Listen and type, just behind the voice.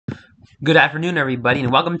Good afternoon, everybody,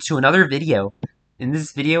 and welcome to another video. In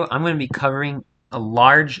this video, I'm going to be covering a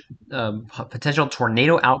large potential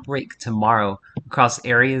tornado outbreak tomorrow across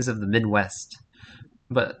areas of the Midwest.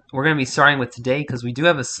 But we're going to be starting with today because we do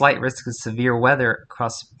have a slight risk of severe weather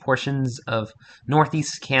across portions of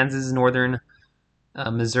northeast Kansas, northern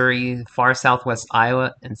Missouri, far southwest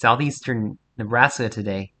Iowa, and southeastern Nebraska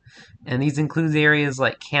today. And these include areas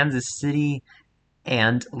like Kansas City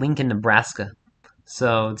and Lincoln, Nebraska.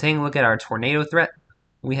 So taking a look at our tornado threat,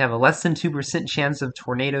 we have a less than 2% chance of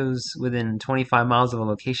tornadoes within 25 miles of a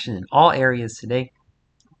location in all areas today.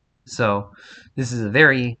 So this is a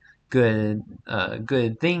very good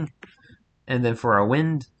thing. And then for our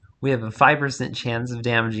wind, we have a 5% chance of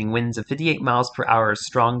damaging winds of 58 miles per hour or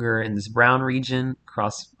stronger in this brown region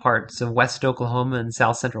across parts of west Oklahoma and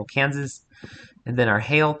south central Kansas. And then our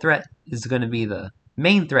hail threat is going to be the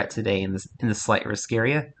main threat today in the slight risk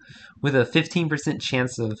area, with a 15%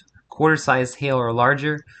 chance of quarter-sized hail or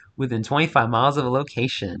larger within 25 miles of a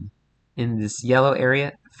location in this yellow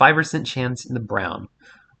area, 5% chance in the brown.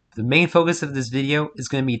 The main focus of this video is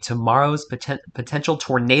going to be tomorrow's potential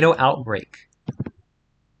tornado outbreak.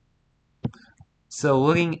 So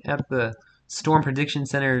looking at the Storm Prediction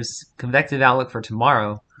Center's Convective Outlook for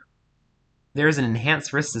tomorrow, there is an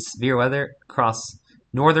enhanced risk of severe weather across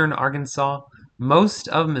northern Arkansas, most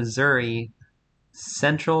of Missouri,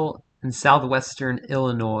 central and southwestern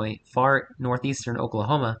Illinois, far northeastern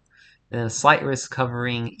Oklahoma, and a slight risk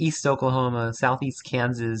covering east Oklahoma, southeast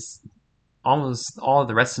Kansas, almost all of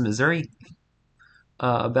the rest of Missouri,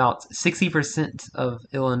 about 60% of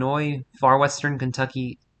Illinois, far western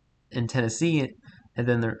Kentucky and Tennessee, and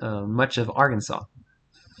then much of Arkansas.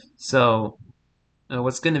 So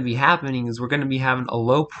what's going to be happening is we're going to be having a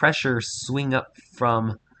low pressure swing up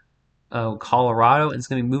from Colorado, and it's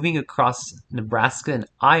going to be moving across Nebraska and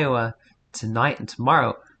Iowa tonight and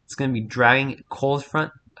tomorrow. It's going to be dragging a cold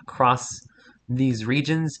front across these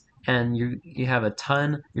regions, and you have a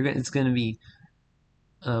ton. It's going to be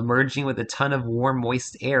merging with a ton of warm,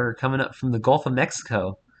 moist air coming up from the Gulf of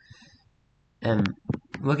Mexico. And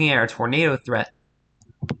looking at our tornado threat,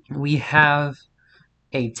 we have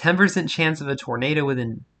a 10% chance of a tornado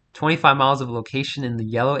within 25 miles of a location in the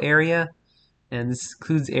yellow area. And this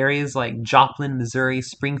includes areas like Joplin, Missouri,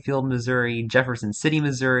 Springfield, Missouri, Jefferson City,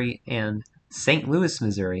 Missouri, and St. Louis,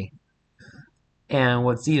 Missouri. And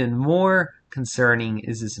what's even more concerning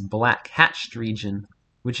is this black hatched region,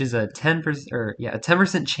 which is a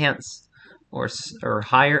 10% chance or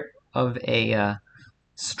higher of a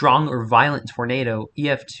strong or violent tornado,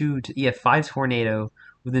 EF2 to EF5 tornado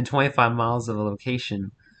within 25 miles of a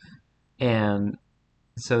location. And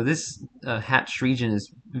so this hatched region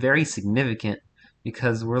is very significant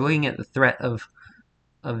because we're looking at the threat of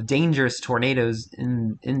dangerous tornadoes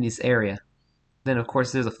in this area. Then, of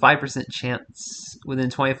course, there's a 5% chance within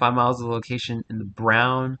 25 miles of the location in the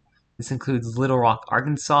brown. This includes Little Rock,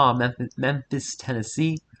 Arkansas, Memphis,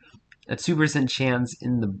 Tennessee. A 2% chance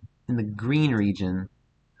in the green region.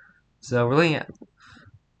 So we're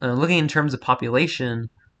looking in terms of population.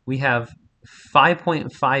 We have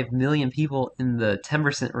 5.5 million people in the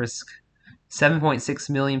 10% risk, 7.6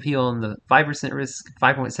 million people in the 5% risk,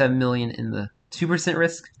 5.7 million in the 2%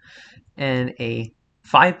 risk, and a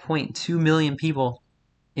 5.2 million people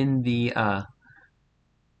in the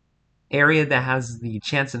area that has the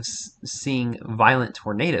chance of seeing violent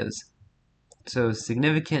tornadoes. So a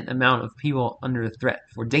significant amount of people under threat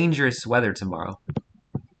for dangerous weather tomorrow.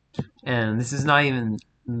 And this is not even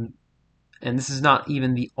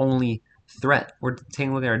the only threat. We're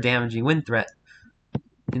taking a look at our damaging wind threat.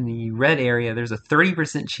 In the red area, there's a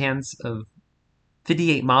 30% chance of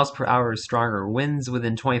 58 miles per hour or stronger winds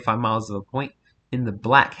within 25 miles of a point. In the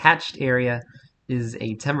black hatched area is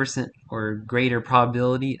a 10% or greater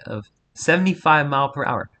probability of 75 mile per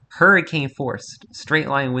hour hurricane force straight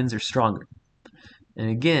line winds or stronger. And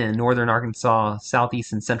again, northern Arkansas,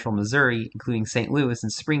 southeast and central Missouri, including St. Louis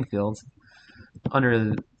and Springfield, under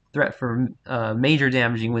the threat for major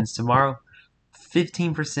damaging winds tomorrow.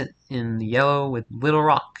 15% in the yellow with Little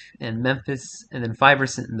Rock and Memphis, and then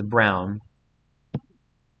 5% in the brown.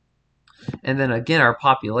 And then again, our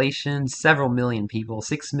population, several million people,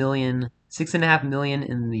 6.5 million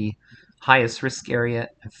in the highest risk area,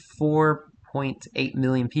 and 4.8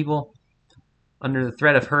 million people under the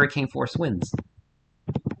threat of hurricane force winds.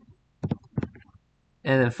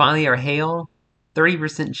 And then finally, our hail,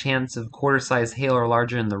 30% chance of quarter-sized hail or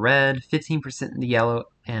larger in the red, 15% in the yellow,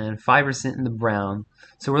 and 5% in the brown.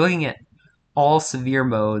 So we're looking at all severe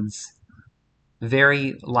modes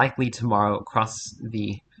very likely tomorrow across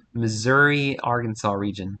the Missouri-Arkansas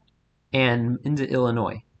region and into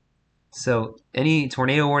Illinois. So any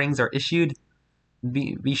tornado warnings are issued,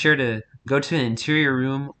 be sure to go to an interior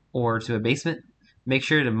room or to a basement. Make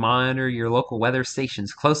sure to monitor your local weather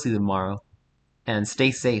stations closely tomorrow and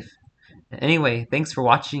stay safe. Anyway, thanks for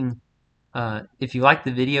watching. If you liked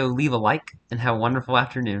the video, leave a like and have a wonderful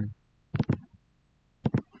afternoon.